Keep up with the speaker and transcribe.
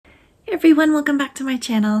Hey everyone, welcome back to my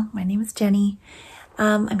channel. My name is Jenny.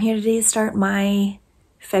 I'm here today to start my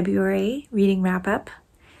February reading wrap-up.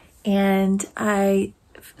 And I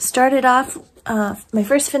started off, my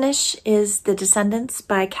first finish is The Descendants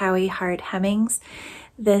by Kaui, Hart, Hemmings.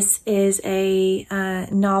 This is a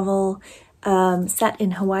novel set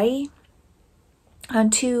in Hawaii, on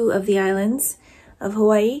two of the islands of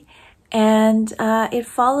Hawaii. And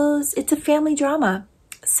it's a family drama.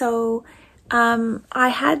 So I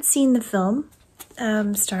had seen the film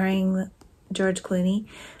starring George Clooney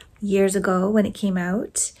years ago when it came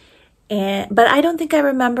out, but I don't think I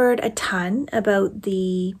remembered a ton about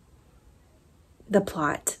the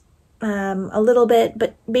plot. A little bit,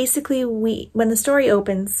 but basically when the story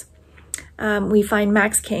opens, we find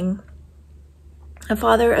Max King, a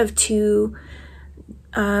father of two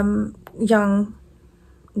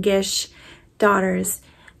youngish daughters,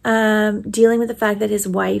 dealing with the fact that his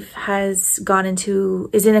wife is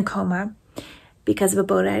in a coma because of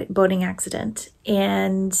a boating accident.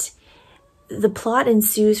 And the plot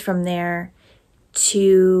ensues from there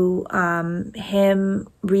to him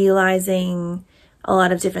realizing a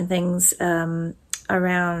lot of different things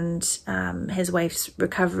around his wife's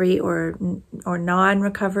recovery or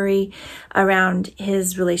non-recovery, around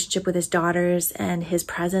his relationship with his daughters and his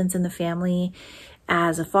presence in the family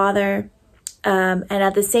as a father. And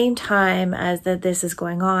at the same time as this is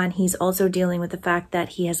going on, he's also dealing with the fact that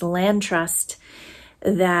he has a land trust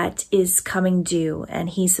that is coming due,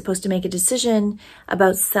 and he's supposed to make a decision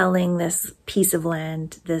about selling this piece of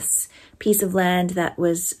land that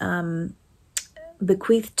was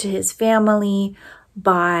bequeathed to his family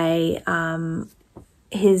by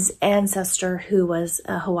his ancestor, who was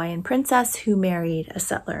a Hawaiian princess who married a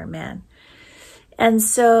settler man. And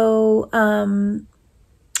so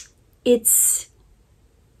it's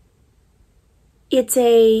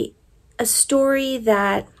a story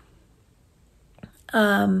that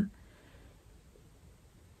I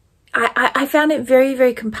found it very,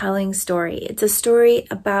 very compelling story. It's a story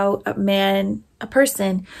about a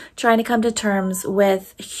person trying to come to terms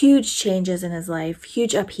with huge changes in his life,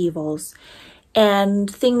 huge upheavals, and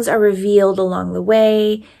things are revealed along the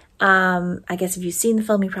way. I guess if you've seen the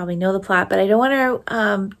film, you probably know the plot, but I don't want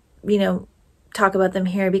to, talk about them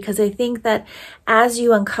here, because I think that as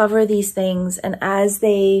you uncover these things and as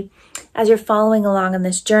you're following along on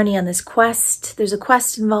this journey, on this quest, there's a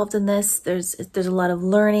quest involved in this. There's a lot of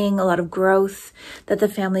learning, a lot of growth that the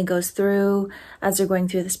family goes through as they're going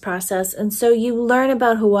through this process. And so you learn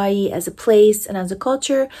about Hawaii as a place and as a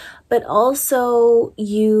culture, but also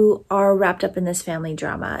you are wrapped up in this family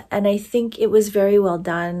drama. And I think it was very well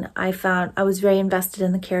done. I was very invested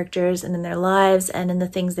in the characters and in their lives and in the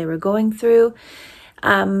things they were going through.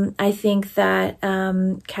 I think that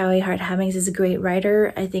Kaui Hart Hemmings is a great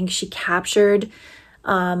writer. I think she captured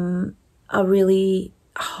a really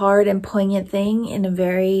hard and poignant thing in a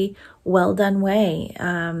very well done way.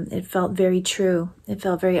 It felt very true. It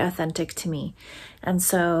felt very authentic to me. And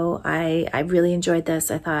so I really enjoyed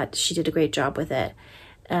this. I thought she did a great job with it.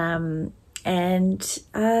 Yeah,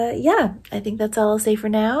 I think that's all I'll say for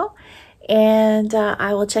now. And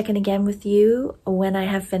I will check in again with you when I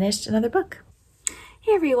have finished another book.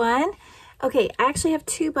 Hey everyone. Okay, I actually have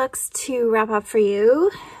two books to wrap up for you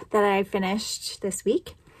that I finished this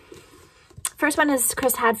week. First one is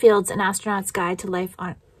Chris Hadfield's An Astronaut's Guide to Life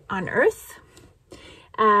on Earth.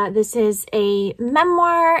 This is a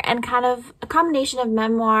memoir and kind of a combination of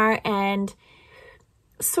memoir and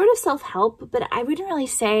sort of self-help, but I wouldn't really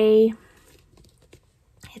say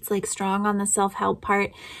it's like strong on the self-help part.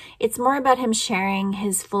 It's more about him sharing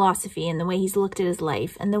his philosophy and the way he's looked at his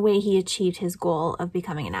life and the way he achieved his goal of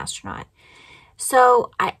becoming an astronaut. So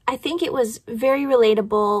I think it was very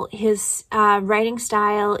relatable. His writing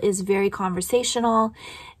style is very conversational.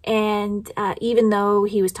 And even though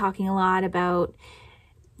he was talking a lot about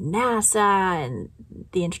NASA and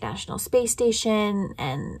the International Space Station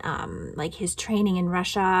and like his training in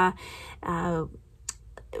Russia,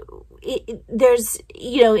 there's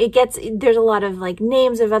a lot of like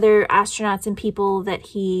names of other astronauts and people that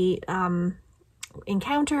he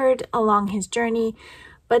encountered along his journey,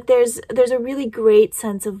 but there's a really great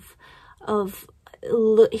sense of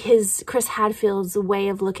his Chris Hadfield's way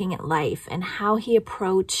of looking at life and how he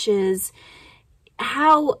approaches,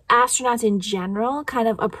 how astronauts in general kind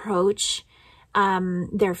of approach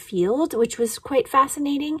their field, which was quite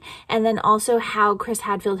fascinating. And then also how Chris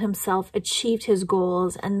Hadfield himself achieved his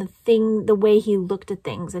goals and the way he looked at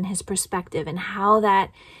things and his perspective, and how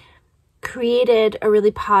that created a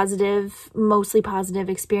really positive, mostly positive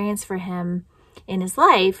experience for him in his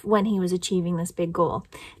life when he was achieving this big goal.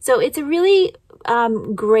 So it's a really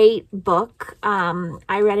great book.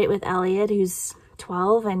 I read it with Elliot, who's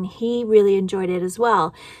 12, and he really enjoyed it as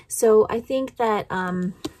well. So I think that,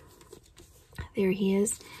 there he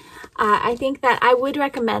is. I think that I would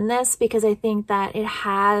recommend this because I think that it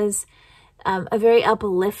has a very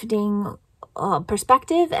uplifting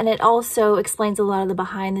perspective, and it also explains a lot of the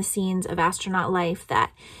behind the scenes of astronaut life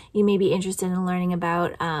that you may be interested in learning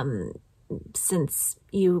about, since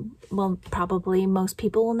probably most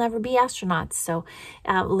people will never be astronauts. So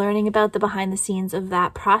learning about the behind the scenes of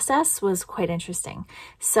that process was quite interesting.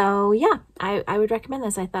 So yeah, I would recommend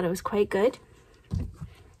this. I thought it was quite good.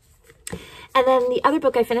 And then the other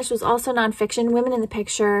book I finished was also nonfiction, Women in the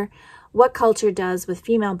Picture, What Culture Does with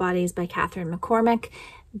Female Bodies by Catherine McCormack.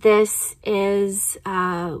 This is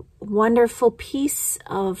a wonderful piece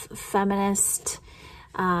of feminist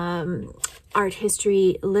art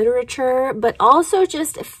history literature, but also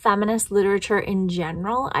just feminist literature in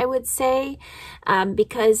general, I would say,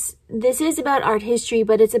 because this is about art history,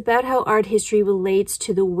 but it's about how art history relates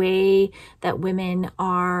to the way that women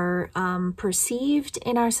are perceived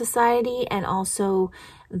in our society, and also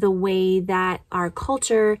the way that our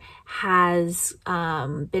culture has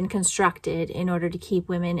been constructed in order to keep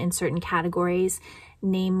women in certain categories.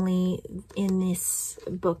 Namely, in this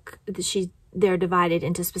book, they're divided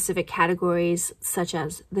into specific categories, such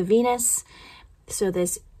as the Venus, so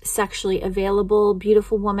this sexually available,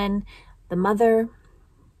 beautiful woman, the mother,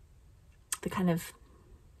 the kind of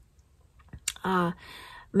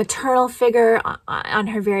maternal figure on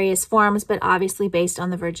her various forms, but obviously based on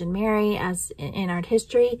the Virgin Mary as in art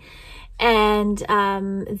history, and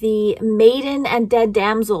the maiden and dead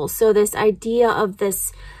damsel. So this idea of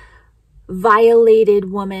this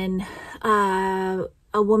violated woman,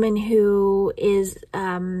 a woman who is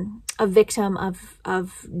a victim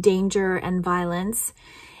of danger and violence,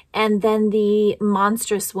 and then the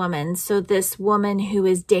monstrous woman. So this woman who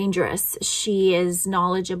is dangerous, she is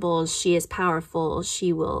knowledgeable, she is powerful,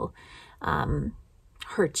 she will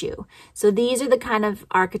hurt you. So these are the kind of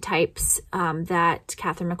archetypes that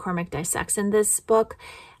Catherine McCormack dissects in this book.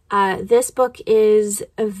 This book is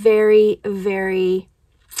a very, very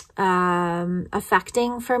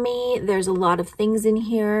affecting for me. There's a lot of things in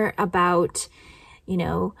here about, you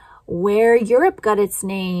know, where Europe got its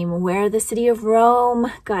name, where the city of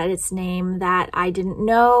Rome got its name that I didn't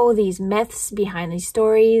know, these myths behind these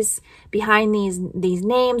stories, behind these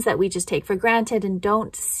names that we just take for granted and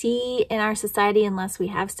don't see in our society unless we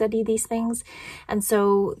have studied these things. And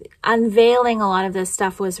so unveiling a lot of this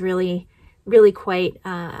stuff was really, really quite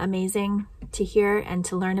amazing to hear and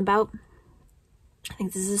to learn about. I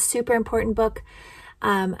think this is a super important book.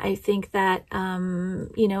 I think that,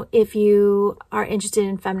 you know, if you are interested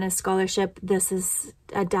in feminist scholarship, this is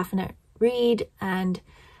a definite read, and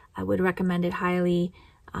I would recommend it highly.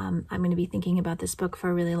 I'm going to be thinking about this book for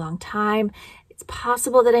a really long time. It's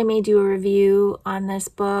possible that I may do a review on this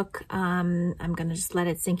book. I'm going to just let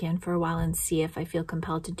it sink in for a while and see if I feel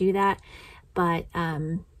compelled to do that. But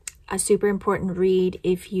a super important read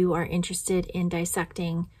if you are interested in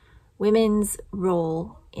dissecting women's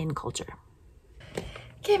role in culture.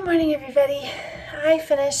 Good morning, everybody. I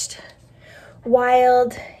finished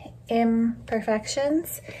Wild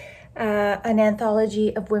Imperfections, an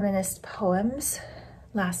anthology of womanist poems,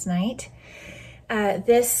 last night.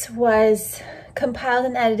 This was compiled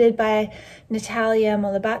and edited by Natalia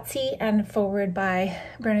Molebatsi and forward by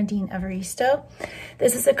Bernardine Evaristo.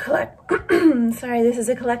 This is a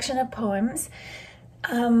collection of poems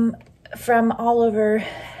from all over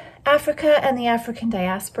Africa and the African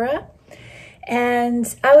diaspora.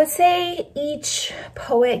 And I would say each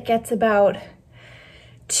poet gets about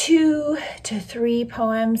 2 to 3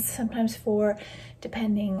 poems, sometimes 4,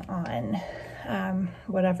 depending on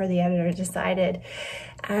whatever the editor decided.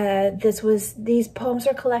 These poems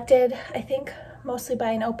are collected, I think, mostly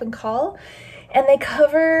by an open call, and they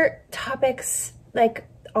cover topics like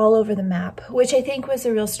all over the map, which I think was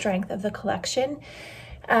a real strength of the collection,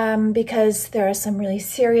 because there are some really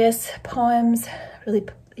serious poems, really,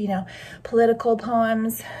 you know, political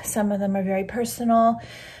poems. Some of them are very personal,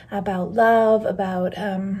 about love, about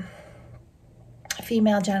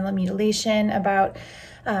female genital mutilation, about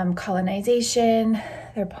colonization.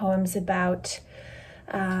 There are poems about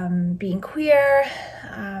being queer,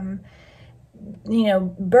 you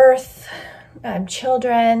know, birth,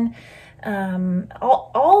 children,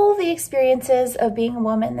 all the experiences of being a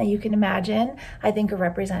woman that you can imagine, I think, are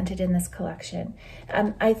represented in this collection.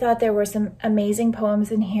 I thought there were some amazing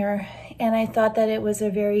poems in here, and I thought that it was a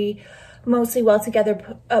very mostly well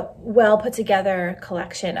put together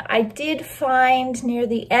collection. I did find near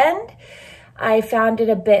the end I found it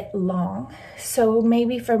a bit long. So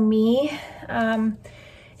maybe for me,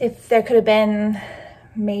 if there could have been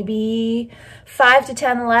maybe 5 to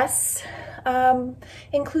 10 less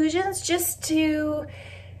inclusions, just to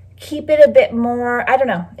keep it a bit more, I don't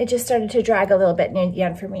know, it just started to drag a little bit near the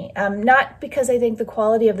end for me. Not because I think the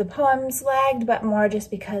quality of the poems lagged, but more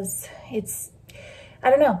just because it's,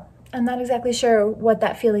 I don't know, I'm not exactly sure what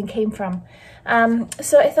that feeling came from.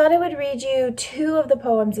 So I thought I would read you 2 of the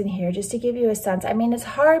poems in here just to give you a sense. I mean, it's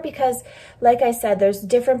hard because, like I said, there's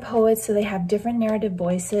different poets, so they have different narrative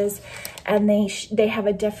voices, and they have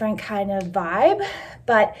a different kind of vibe,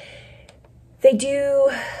 but they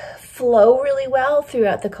do flow really well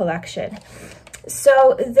throughout the collection.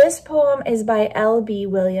 So this poem is by L.B.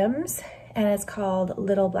 Williams, and it's called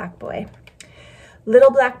Little Black Boy.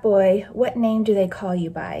 Little black boy, what name do they call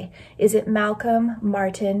you by? Is it Malcolm,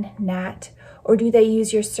 Martin, Nat, or do they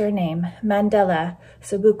use your surname, Mandela,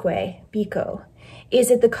 Sobukwe, Biko?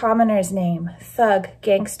 Is it the commoner's name, thug,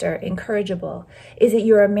 gangster, incorrigible? Is it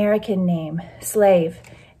your American name, slave,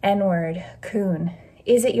 N-word, coon?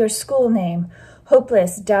 Is it your school name,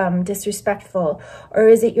 hopeless, dumb, disrespectful? Or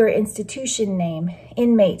is it your institution name,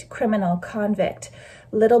 inmate, criminal, convict?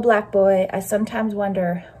 Little black boy, I sometimes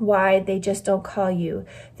wonder why they just don't call you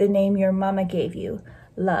the name your mama gave you,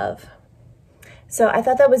 love. So I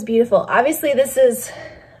thought that was beautiful. Obviously, this is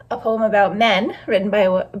a poem about men written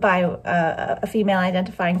by a female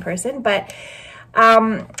identifying person, but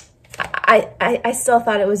I still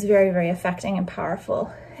thought it was very, very affecting and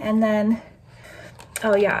powerful. And then,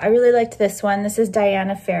 oh yeah, I really liked this one. This is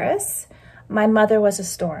Diana Ferris. My mother was a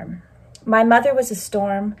storm. My mother was a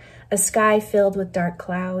storm, a sky filled with dark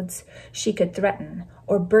clouds. She could threaten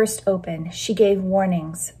or burst open. She gave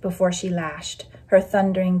warnings before she lashed, her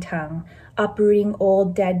thundering tongue, uprooting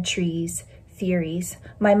old dead trees, theories.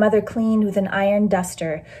 My mother cleaned with an iron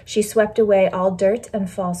duster. She swept away all dirt and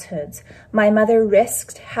falsehoods. My mother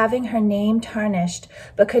risked having her name tarnished,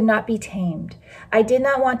 but could not be tamed. I did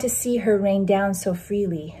not want to see her rain down so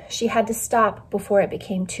freely. She had to stop before it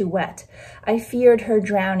became too wet. I feared her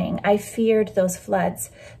drowning. I feared those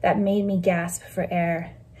floods that made me gasp for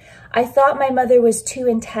air. I thought my mother was too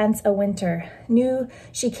intense a winter, knew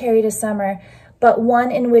she carried a summer, but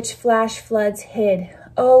one in which flash floods hid.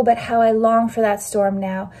 Oh, but how I long for that storm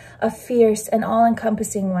now, a fierce and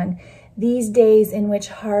all-encompassing one. These days in which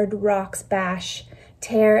hard rocks bash,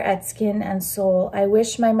 tear at skin and soul. I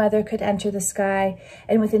wish my mother could enter the sky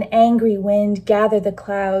and with an angry wind gather the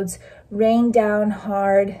clouds, rain down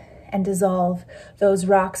hard and dissolve those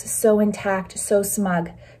rocks so intact, so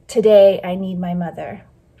smug. Today I need my mother.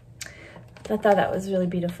 I thought that was really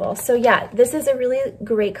beautiful. So yeah, this is a really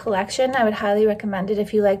great collection. I would highly recommend it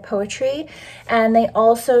if you like poetry. And they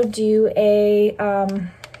also do a,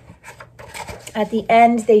 at the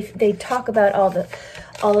end, they talk about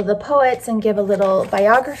all of the poets and give a little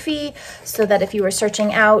biography so that if you were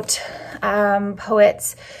searching out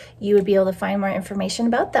poets, you would be able to find more information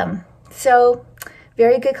about them. So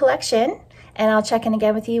very good collection. And I'll check in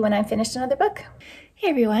again with you when I'm finished another book. Hey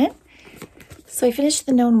everyone. So I finished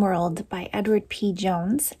The Known World by Edward P.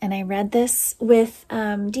 Jones, and I read this with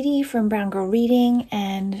Dee Dee from Brown Girl Reading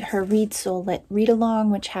and her Read Soul Lit Read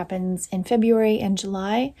Along, which happens in February and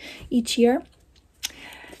July each year.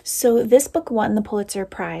 So this book won the Pulitzer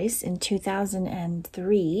Prize in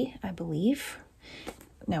 2003, I believe.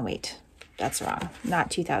 No, wait, that's wrong. Not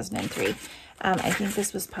 2003. I think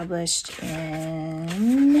this was published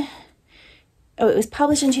in... Oh, it was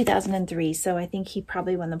published in 2003, so I think he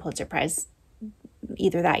probably won the Pulitzer Prize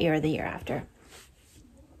either that year or the year after.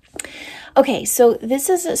 Okay, so this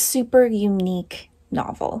is a super unique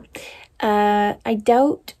novel. I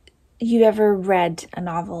doubt you ever read a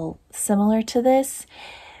novel similar to this.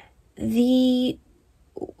 The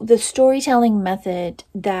storytelling method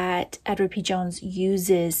that Edward P. Jones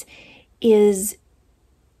uses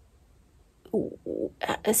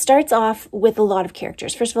starts off with a lot of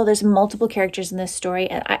characters. First of all, there's multiple characters in this story,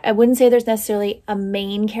 and I wouldn't say there's necessarily a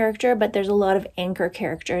main character, but there's a lot of anchor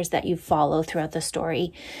characters that you follow throughout the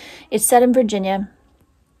story. It's set in Virginia,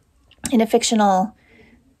 in a fictional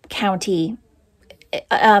county.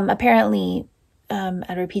 Apparently,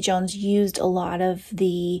 Edward P. Jones used a lot of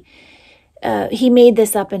the he made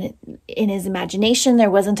this up in his imagination. It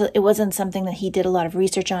wasn't something that he did a lot of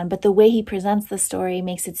research on, but the way he presents the story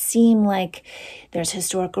makes it seem like there's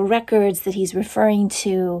historical records that he's referring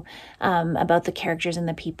to about the characters and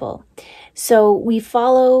the people. So we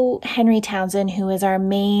follow Henry Townsend, who is our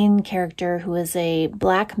main character, who is a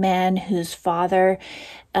black man whose father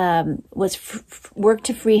worked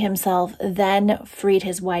to free himself, then freed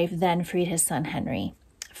his wife, then freed his son Henry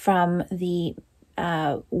from the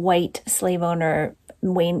white slave owner,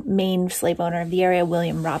 main slave owner of the area,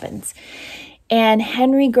 William Robbins. And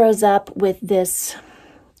Henry grows up with this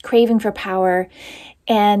craving for power,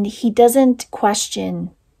 and he doesn't question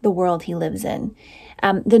the world he lives in.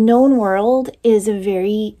 The Known World is a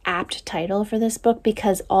very apt title for this book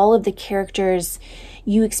because all of the characters,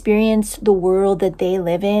 you experience the world that they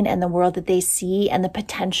live in and the world that they see and the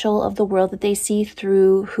potential of the world that they see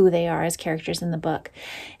through who they are as characters in the book.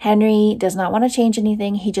 Henry does not want to change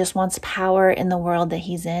anything. He just wants power in the world that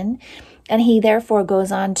he's in. And he therefore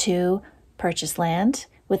goes on to purchase land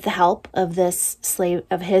with the help of this slave,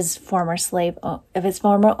 of his former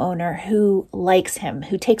owner, who likes him,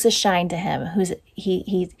 who takes a shine to him,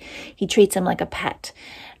 he treats him like a pet.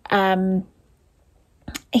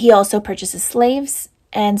 He also purchases slaves,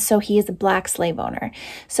 and so he is a black slave owner.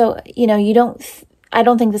 So, I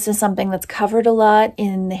don't think this is something that's covered a lot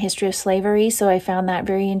in the history of slavery, so I found that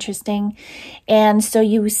very interesting. And so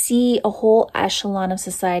you see a whole echelon of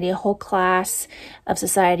society, a whole class of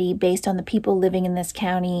society based on the people living in this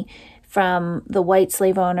county, from the white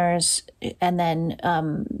slave owners, and then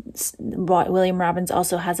William Robbins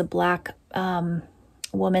also has a black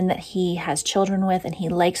woman that he has children with, and he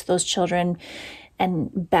likes those children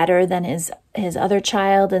and better than his other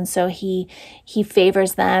child, and so he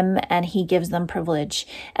favors them and he gives them privilege.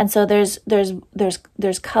 And so there's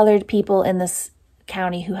colored people in this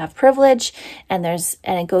county who have privilege, and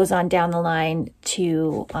it goes on down the line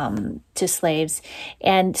to slaves.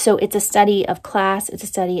 And so it's a study of class. It's a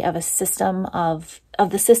study of a system of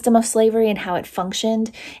the system of slavery and how it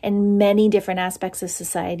functioned in many different aspects of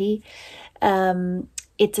society.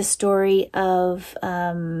 It's a story of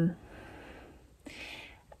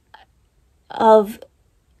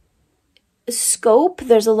scope.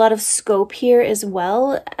 There's a lot of scope here as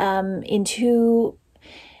well, into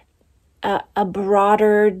a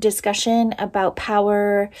broader discussion about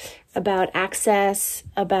power, about access,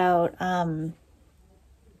 about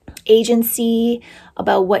agency,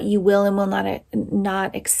 about what you will and will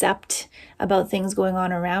not accept about things going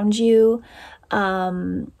on around you.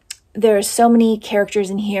 There are so many characters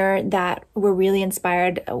in here that were really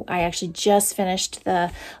inspired. I actually just finished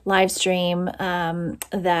the live stream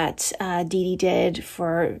that Dee Dee did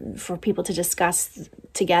for people to discuss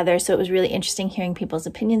together. So it was really interesting hearing people's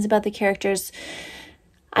opinions about the characters.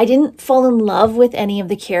 I didn't fall in love with any of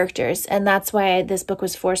the characters, and that's why this book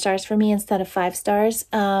was 4 stars for me instead of 5 stars.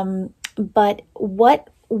 But what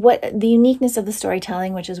the uniqueness of the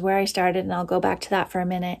storytelling, which is where I started, and I'll go back to that for a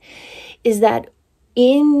minute, is that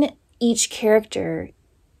in each character,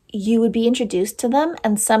 you would be introduced to them,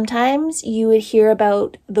 and sometimes you would hear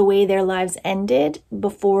about the way their lives ended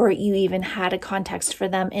before you even had a context for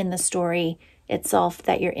them in the story itself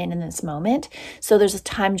that you're in this moment. So there's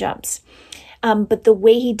time jumps. But the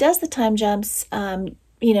way he does the time jumps,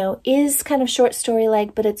 is kind of short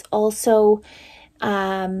story-like, but it's also,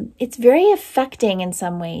 it's very affecting in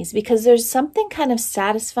some ways, because there's something kind of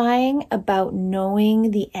satisfying about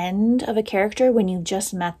knowing the end of a character when you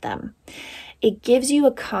just met them. It gives you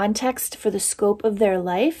a context for the scope of their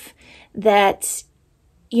life that,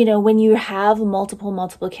 when you have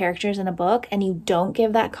multiple characters in a book and you don't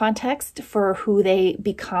give that context for who they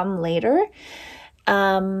become later,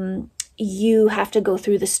 you have to go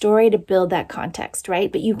through the story to build that context,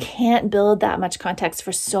 right? But you can't build that much context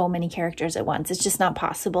for so many characters at once. It's just not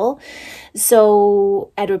possible.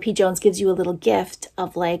 So Edward P. Jones gives you a little gift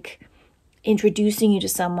of introducing you to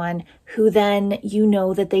someone who then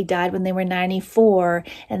that they died when they were 94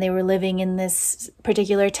 and they were living in this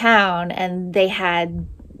particular town and they had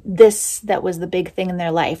this that was the big thing in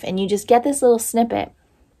their life. And you just get this little snippet.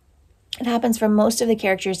 It happens for most of the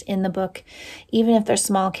characters in the book, even if they're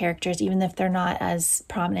small characters, even if they're not as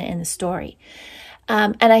prominent in the story.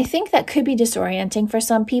 And I think that could be disorienting for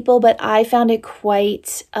some people, but I found it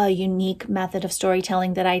quite a unique method of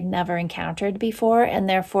storytelling that I'd never encountered before, and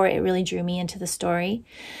therefore it really drew me into the story.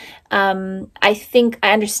 I think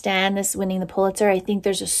I understand this winning the Pulitzer. I think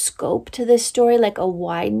there's a scope to this story, like a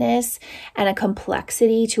wideness and a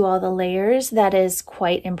complexity to all the layers that is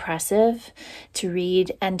quite impressive to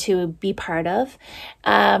read and to be part of.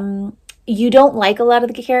 You don't like a lot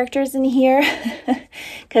of the characters in here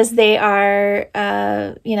because they are,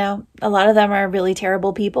 a lot of them are really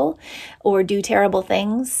terrible people or do terrible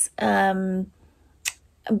things.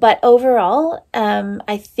 But overall,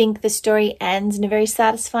 I think the story ends in a very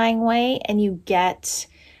satisfying way, and you get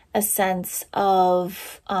a sense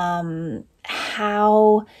of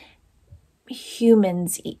how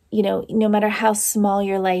humans, you know, no matter how small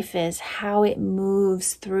your life is, how it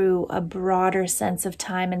moves through a broader sense of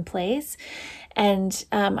time and place. And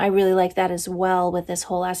I really like that as well with this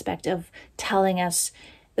whole aspect of telling us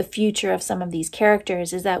the future of some of these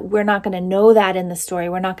characters, is that we're not going to know that in the story.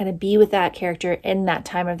 We're not going to be with that character in that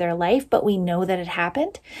time of their life, but we know that it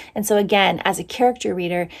happened. And so again, as a character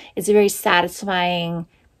reader, it's a very satisfying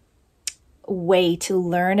way to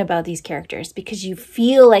learn about these characters, because you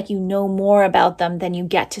feel like you know more about them than you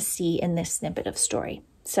get to see in this snippet of story.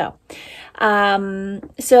 So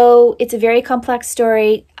it's a very complex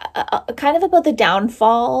story, kind of about the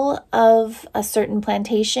downfall of a certain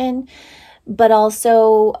plantation, but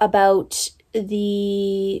also about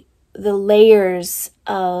the layers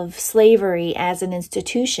of slavery as an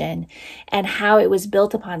institution and how it was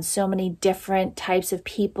built upon so many different types of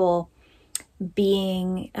people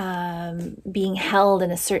being held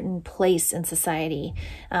in a certain place in society.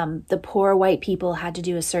 The poor white people had to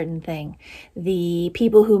do a certain thing. The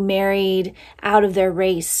people who married out of their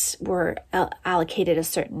race were allocated a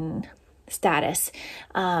certain status.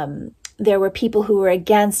 There were people who were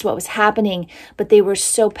against what was happening, but they were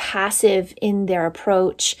so passive in their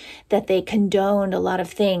approach that they condoned a lot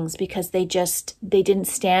of things because they didn't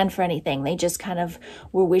stand for anything. They just kind of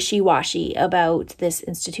were wishy-washy about this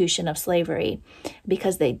institution of slavery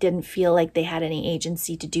because they didn't feel like they had any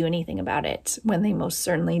agency to do anything about it when they most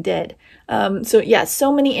certainly did.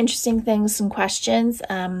 So many interesting things and questions.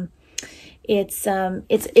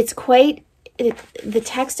 It's quite... the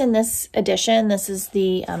text in this edition, this is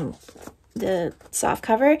the soft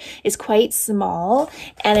cover, is quite small,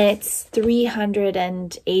 and it's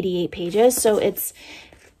 388 pages. So it's,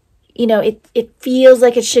 you know, it feels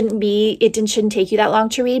like it shouldn't take you that long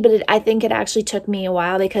to read, but I think it actually took me a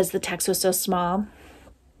while because the text was so small.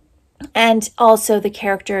 And also the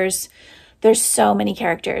characters, there's so many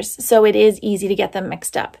characters, so it is easy to get them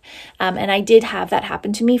mixed up. And I did have that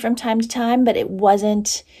happen to me from time to time, but it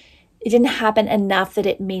didn't happen enough that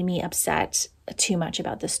it made me upset too much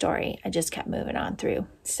about the story. I just kept moving on through.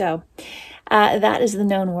 So that is The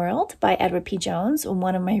Known World by Edward P. Jones,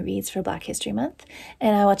 one of my reads for Black History Month.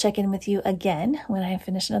 And I will check in with you again when I have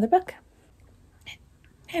finished another book.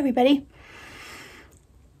 Hey, everybody.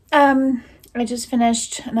 I just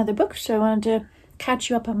finished another book, so I wanted to catch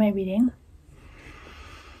you up on my reading.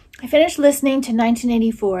 I finished listening to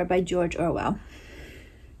 1984 by George Orwell.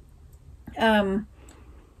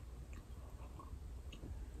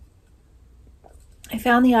 I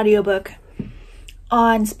found the audiobook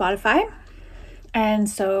on Spotify, and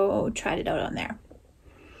so tried it out on there.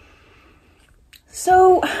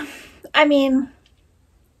 So, I mean,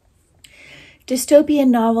 dystopian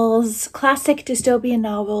novels, classic dystopian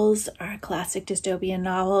novels are classic dystopian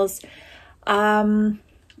novels. I'm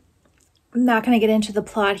not going to get into the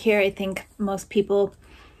plot here. I think most people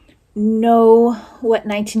know what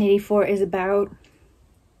 1984 is about.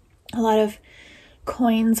 A lot of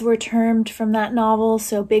coins were termed from that novel.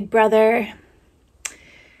 So Big Brother,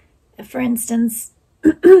 for instance,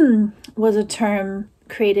 was a term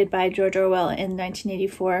created by George Orwell in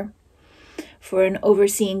 1984 for an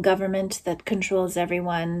overseeing government that controls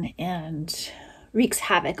everyone and wreaks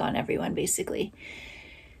havoc on everyone, basically.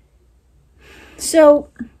 So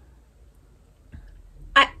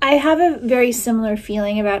I have a very similar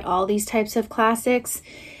feeling about all these types of classics,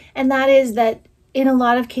 and that is that in a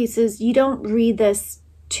lot of cases, you don't read this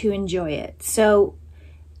to enjoy it. So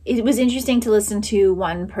it was interesting to listen to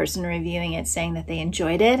one person reviewing it saying that they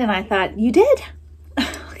enjoyed it, and I thought, you did?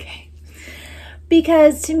 Okay.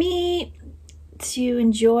 Because to me, to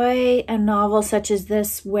enjoy a novel such as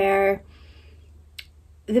this, where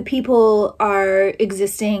the people are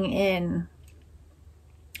existing in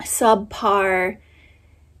subpar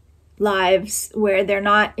lives where they're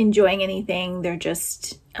not enjoying anything, they're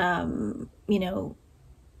just,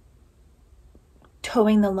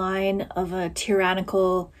 towing the line of a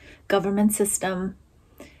tyrannical government system.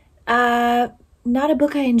 Not a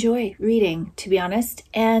book I enjoy reading, to be honest.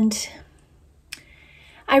 And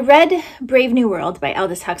I read Brave New World by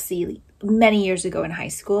Aldous Huxley many years ago in high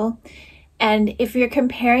school. And if you're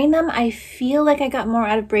comparing them, I feel like I got more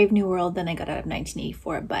out of Brave New World than I got out of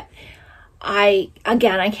 1984. But I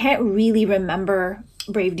can't really remember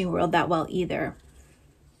Brave New World that well either.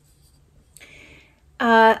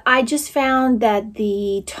 I just found that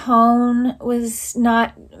the tone was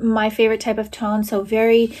not my favorite type of tone. So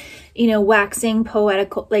very, waxing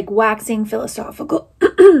poetical, like waxing philosophical,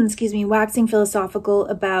 waxing philosophical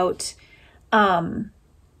about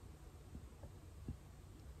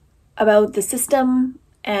the system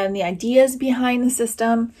and the ideas behind the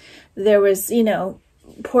system. There was,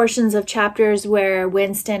 portions of chapters where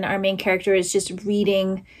Winston, our main character, is just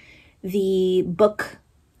reading the book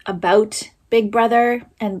about Big Brother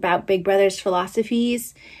and about Big Brother's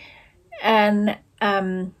philosophies. And,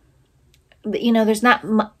 you know, there's not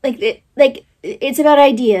it's about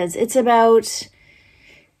ideas. It's about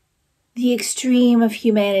the extreme of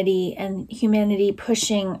humanity and humans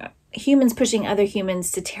pushing other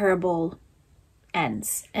humans to terrible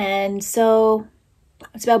ends. And so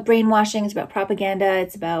it's about brainwashing. It's about propaganda.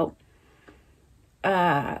 It's about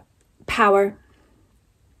power.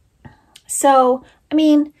 So, I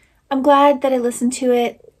mean, I'm glad that I listened to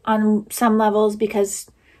it on some levels, because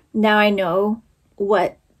now I know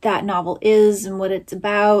what that novel is and what it's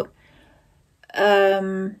about.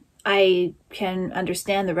 I can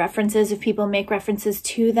understand the references if people make references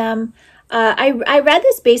to them. I read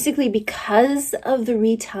this basically because of the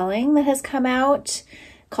retelling that has come out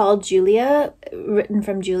called Julia, written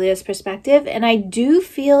from Julia's perspective. And I do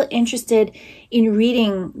feel interested in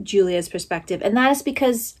reading Julia's perspective. And that is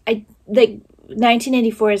because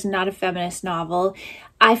 1984 is not a feminist novel.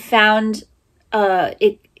 I found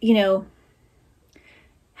it, you know,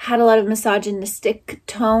 had a lot of misogynistic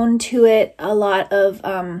tone to it. A lot of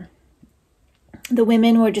the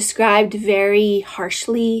women were described very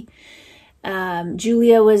harshly.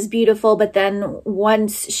 Julia was beautiful, but then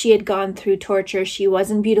once she had gone through torture, she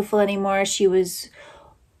wasn't beautiful anymore. She was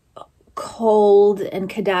cold and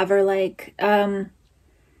cadaver-like.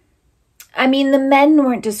 I mean, the men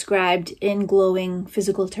weren't described in glowing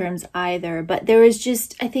physical terms either, but there was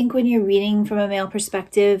just, I think when you're reading from a male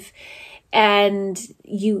perspective, and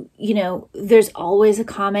you know, there's always a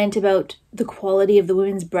comment about the quality of the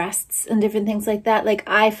women's breasts and different things like that. Like,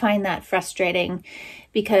 I find that frustrating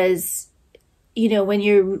because, you know, when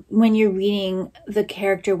you're reading the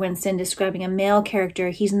character Winston describing a male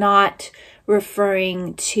character, he's not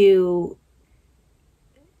referring to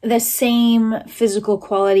the same physical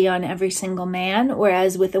quality on every single man,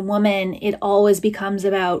 whereas with a woman, it always becomes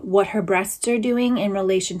about what her breasts are doing in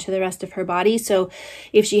relation to the rest of her body. So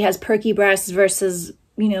if she has perky breasts versus,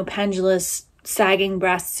 you know, pendulous sagging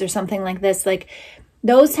breasts or something like this, like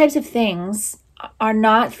those types of things are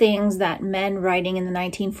not things that men writing in the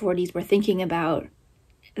 1940s were thinking about,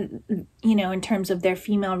 you know, in terms of their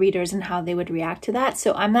female readers and how they would react to that.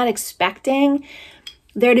 So I'm not expecting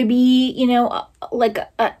there to be, you know, like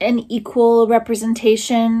an equal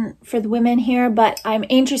representation for the women here, but I'm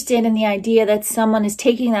interested in the idea that someone is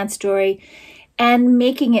taking that story and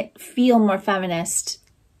making it feel more feminist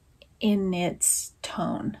in its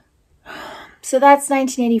tone. So that's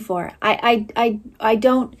 1984. I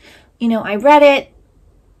don't, you know, I read it.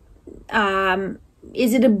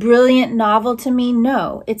 Is it a brilliant novel to me?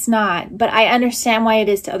 No, it's not. But I understand why it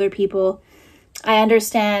is to other people. I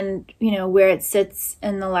understand, you know, where it sits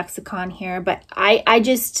in the lexicon here. But I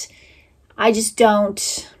just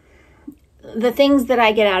don't. The things that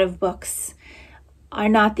I get out of books are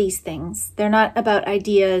not these things. They're not about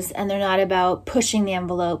ideas, and they're not about pushing the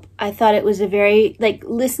envelope. I thought it was a very, like,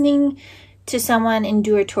 listening to someone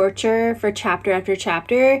endure torture for chapter after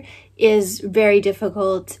chapter is very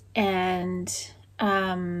difficult, and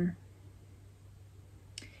the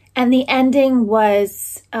ending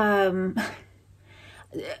was,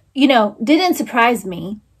 you know, didn't surprise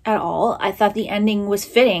me at all. I thought the ending was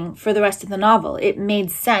fitting for the rest of the novel. It made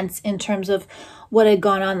sense in terms of what had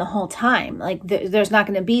gone on the whole time. Like, there's not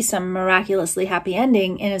going to be some miraculously happy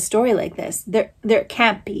ending in a story like this. There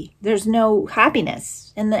can't be. There's no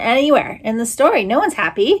happiness anywhere in the story. No one's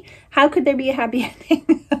happy. How could there be a happy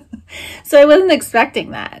ending? So I wasn't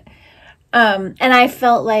expecting that. And I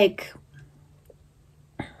felt like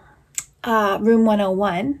Room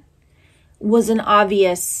 101 was an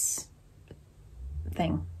obvious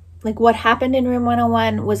thing. Like, what happened in Room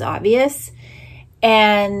 101 was obvious,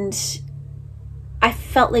 and I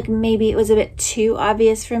felt like maybe it was a bit too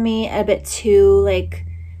obvious for me, a bit too like,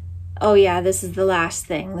 oh yeah, this is the last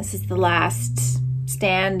thing. This is the last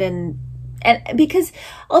stand, and because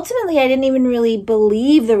ultimately I didn't even really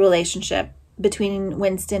believe the relationship between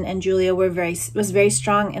Winston and Julia was very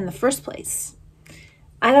strong in the first place.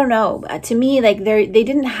 I don't know. To me, like, they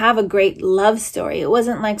didn't have a great love story. It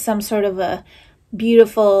wasn't like some sort of a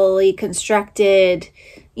beautifully constructed,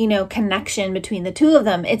 you know, connection between the two of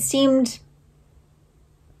them. It seemed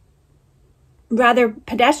rather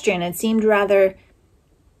pedestrian. It seemed rather,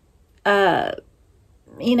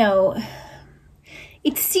 you know,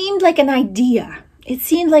 it seemed like an idea. It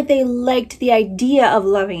seemed like they liked the idea of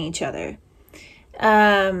loving each other.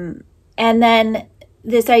 And then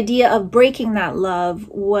this idea of breaking that love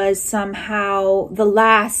was somehow the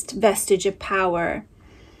last vestige of power.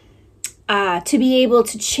 to be able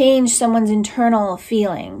to change someone's internal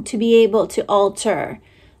feeling, to be able to alter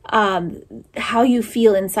how you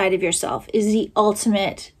feel inside of yourself is the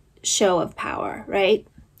ultimate show of power, right?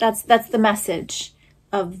 That's the message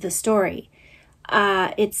of the story.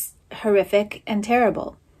 It's horrific and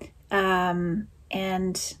terrible. And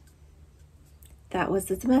that was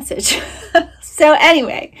its message. So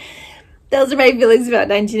anyway, those are my feelings about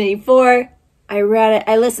 1984. I read it,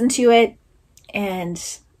 I listened to it, and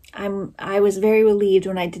I was very relieved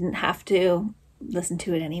when I didn't have to listen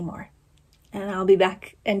to it anymore. And I'll be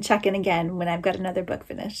back and check in again when I've got another book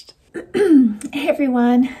finished. Hey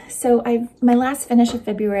everyone. So my last finish of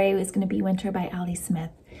February was going to be Winter by Ali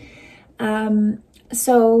Smith.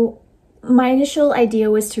 So my initial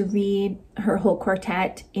idea was to read her whole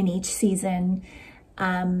quartet in each season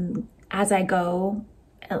as I go,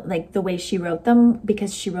 like the way she wrote them,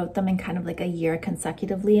 because she wrote them in kind of like a year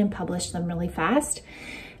consecutively and published them really fast.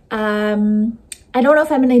 I don't know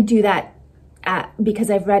if I'm going to do that because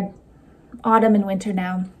I've read autumn and winter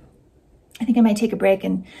now. I think I might take a break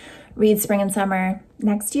and read spring and summer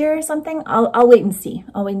next year or something. I'll wait and see.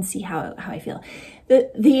 I'll wait and see how I feel.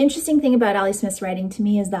 The interesting thing about Ali Smith's writing to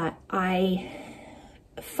me is that I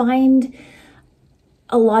find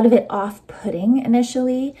a lot of it off-putting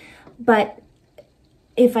initially, but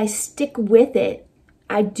if I stick with it,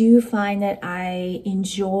 I do find that I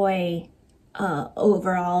enjoy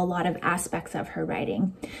overall a lot of aspects of her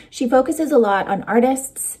writing. She focuses a lot on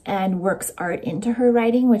artists and works art into her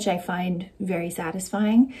writing, which I find very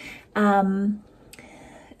satisfying. Some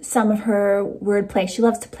of her wordplay, she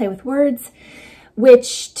loves to play with words,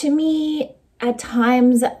 which to me at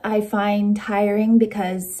times I find tiring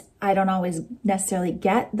because I don't always necessarily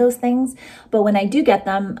get those things, but when I do get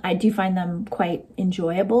them, I do find them quite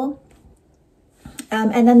enjoyable.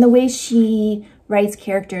 And then the way she writes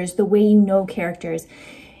characters, the way you know characters,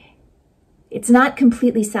 it's not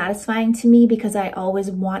completely satisfying to me because I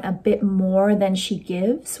always want a bit more than she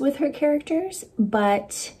gives with her characters,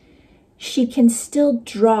 but she can still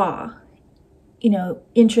draw, you know,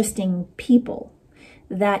 interesting people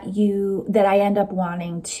that I end up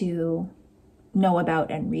wanting to know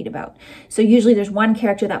about and read about. So usually there's one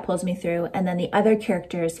character that pulls me through, and then the other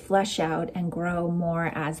characters flesh out and grow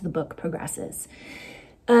more as the book progresses.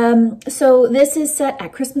 So this is set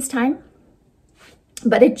at Christmas time,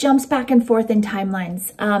 but it jumps back and forth in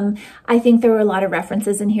timelines. I think there were a lot of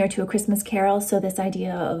references in here to A Christmas Carol. So this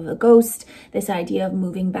idea of a ghost, this idea of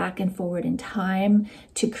moving back and forward in time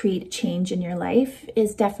to create change in your life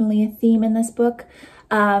is definitely a theme in this book.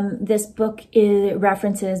 This book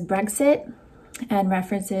references Brexit and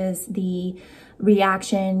references the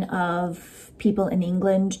reaction of people in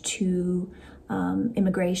England to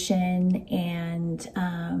immigration and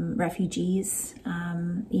refugees,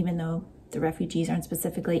 even though the refugees aren't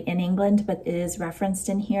specifically in England, but it is referenced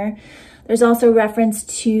in here. There's also reference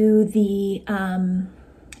to the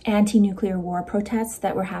anti-nuclear war protests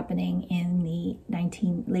that were happening in the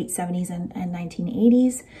late 70s and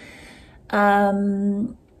 1980s.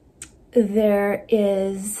 There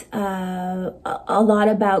is a lot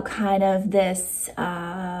about kind of this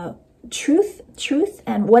truth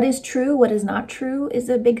and what is true, what is not true is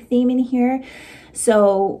a big theme in here.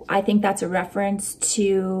 So I think that's a reference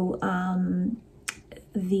to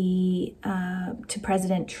to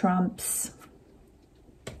President Trump's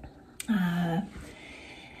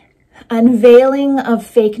unveiling of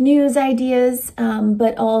fake news ideas,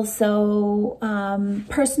 but also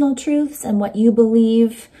personal truths and what you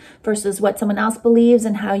believe versus what someone else believes,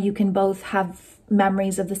 and how you can both have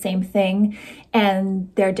memories of the same thing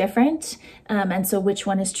and they're different, and so which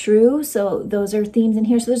one is true. So those are themes in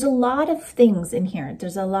here. So there's a lot of things in here.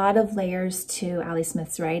 There's a lot of layers to Ali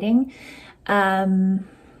Smith's writing, and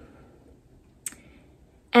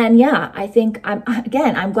yeah, I think I'm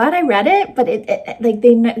glad I read it, but like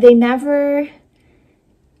they never,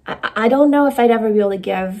 I don't know if I'd ever be able to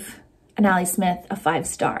give an Ali Smith a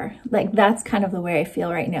 5-star. Like that's kind of the way I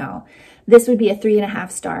feel right now. This would be a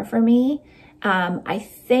 3.5 star for me. I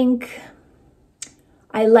think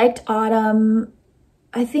I liked Autumn.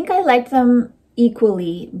 I think I liked them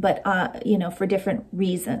equally, but you know, for different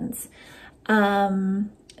reasons.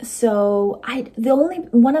 So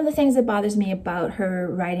one of the things that bothers me about her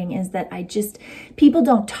writing is that people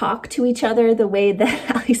don't talk to each other the way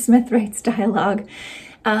that Ali Smith writes dialogue.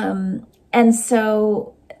 And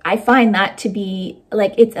so I find that to be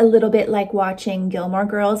like, it's a little bit like watching Gilmore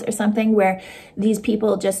Girls or something, where these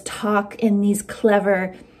people just talk in these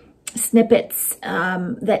clever snippets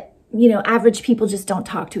that, you know, average people just don't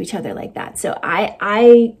talk to each other like that. So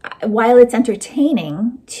while it's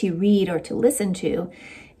entertaining to read or to listen to,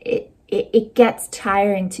 it gets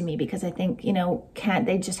tiring to me, because I think, you know, can't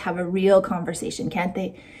they just have a real conversation? Can't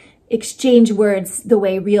they exchange words the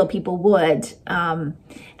way real people would? And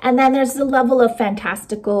then there's the level of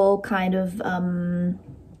fantastical kind of,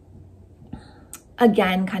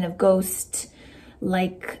 again, kind of ghost,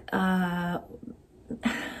 like,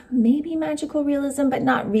 maybe magical realism, but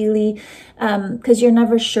not really, because you're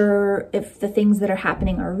never sure if the things that are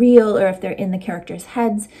happening are real or if they're in the characters'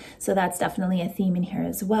 heads. So that's definitely a theme in here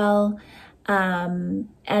as well.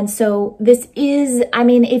 And so this is, I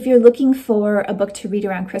mean, if you're looking for a book to read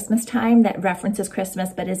around Christmas time that references Christmas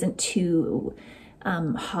but isn't too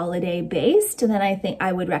holiday based, then I think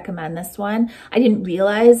I would recommend this one. I didn't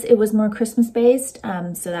realize it was more Christmas based,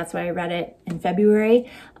 so that's why I read it in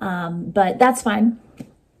February, but that's fine.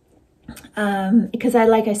 Because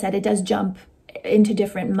like I said, it does jump into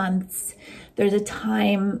different months. There's a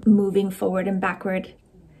time moving forward and backward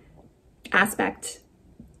aspect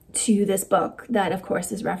to this book that, of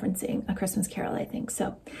course, is referencing A Christmas Carol, I think.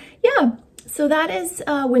 So yeah, so that is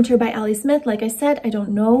Winter by Ali Smith. Like I said, I don't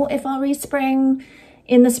know if I'll read spring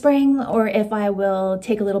in the spring or if I will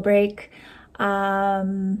take a little break,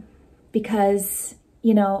 because,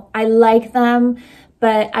 you know, I like them,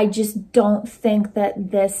 but I just don't think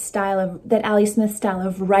that that Ali Smith's style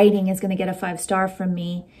of writing is going to get a 5-star from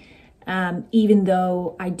me, even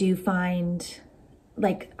though I do find,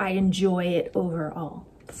 like, I enjoy it overall.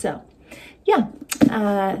 So yeah,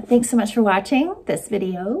 thanks so much for watching this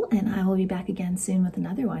video, and I will be back again soon with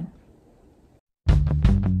another one.